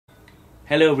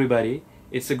Hello everybody,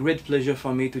 it's a great pleasure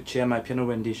for me to share my piano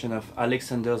rendition of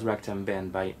Alexander's Ragtime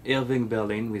Band by Irving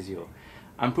Berlin with you.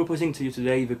 I'm proposing to you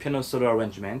today the piano solo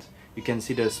arrangement. You can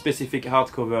see the specific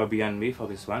hardcover behind me for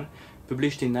this one,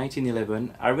 published in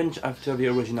 1911, arranged after the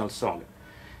original song.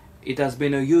 It has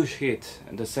been a huge hit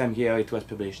the same year it was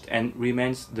published and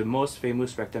remains the most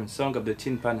famous ragtime song of the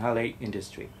tin pan alley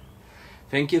industry.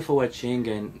 Thank you for watching,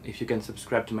 and if you can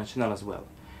subscribe to my channel as well.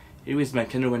 Here is my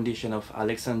piano rendition of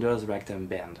Alexander's Ragtime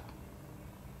Band.